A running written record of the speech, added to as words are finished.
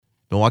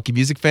Milwaukee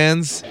music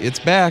fans, it's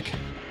back.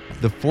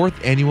 The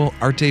 4th annual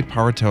Arte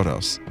para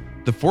Todos.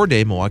 The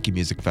 4-day Milwaukee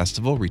Music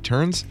Festival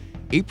returns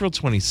April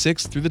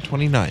 26th through the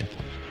 29th.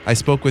 I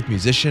spoke with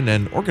musician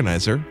and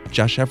organizer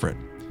Josh Everett.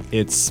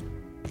 It's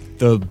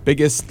the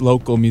biggest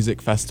local music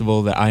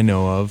festival that I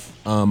know of,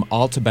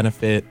 all to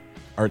benefit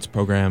arts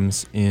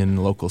programs in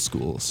local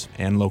schools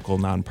and local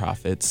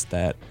nonprofits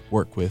that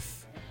work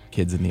with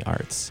kids in the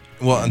arts.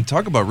 Well, and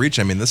talk about reach.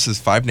 I mean, this is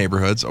 5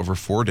 neighborhoods over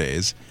 4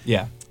 days.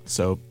 Yeah.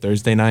 So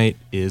Thursday night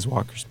is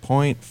Walker's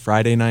Point,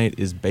 Friday night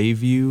is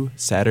Bayview,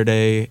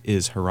 Saturday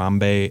is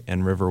Harambe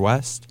and River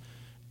West,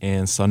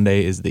 and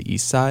Sunday is the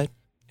East Side.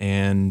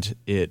 And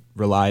it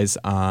relies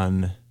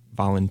on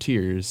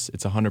volunteers.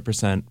 It's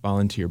 100%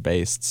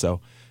 volunteer-based.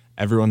 So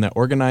everyone that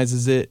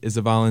organizes it is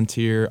a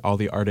volunteer. All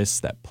the artists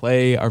that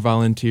play are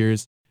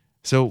volunteers.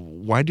 So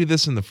why do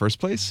this in the first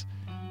place?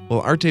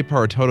 Well, Arte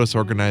para Todos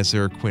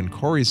organizer Quinn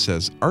Corey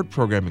says art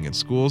programming in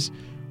schools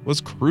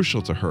was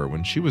crucial to her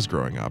when she was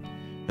growing up.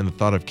 And the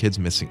thought of kids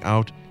missing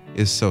out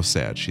is so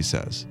sad, she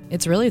says.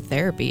 It's really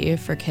therapy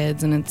for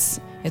kids, and it's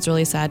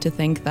really sad to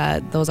think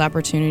that those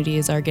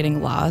opportunities are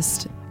getting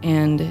lost.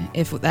 And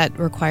if that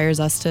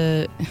requires us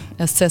to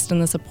assist in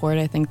the support,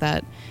 I think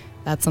that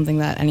that's something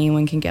that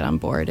anyone can get on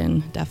board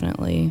and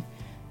definitely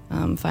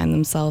find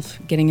themselves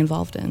getting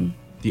involved in.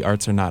 The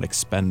arts are not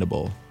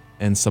expendable,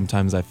 and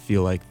sometimes I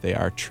feel like they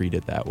are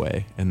treated that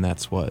way, and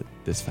that's what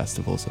this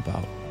festival is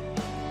about.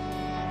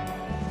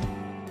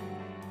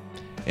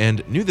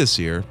 And new this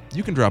year,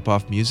 you can drop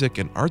off music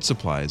and art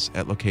supplies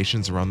at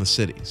locations around the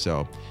city.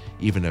 So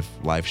even if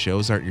live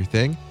shows aren't your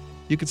thing,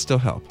 you can still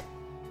help.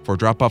 For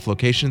drop-off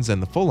locations and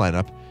the full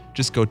lineup,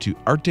 just go to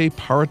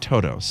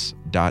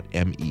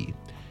arteparatodos.me.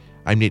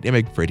 I'm Nate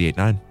Imig for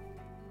 88.9.